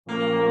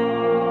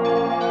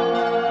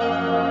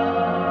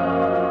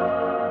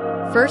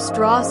First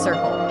draw a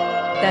circle,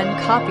 then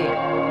copy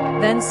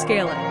it, then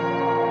scale it.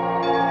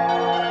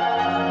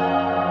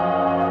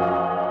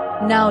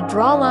 Now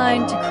draw a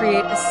line to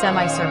create a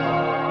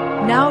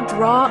semicircle. Now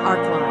draw arc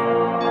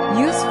line.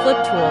 Use flip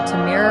tool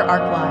to mirror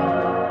arc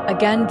line.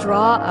 Again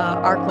draw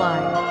a arc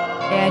line,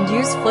 and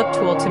use flip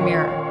tool to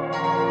mirror.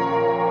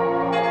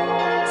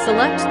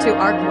 Select to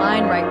arc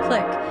line, right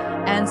click,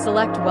 and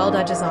select weld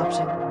edges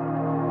option.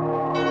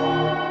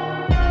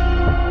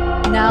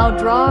 Now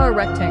draw a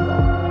rectangle.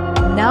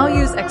 Now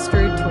use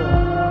extrude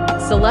tool.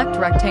 Select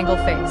rectangle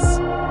face.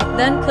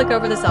 Then click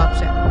over this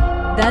option.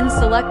 Then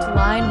select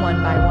line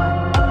one by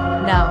one.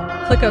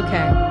 Now, click OK.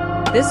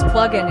 This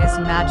plugin is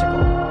magical.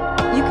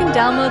 You can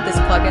download this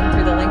plugin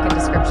through the link in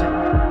description.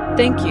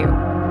 Thank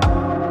you.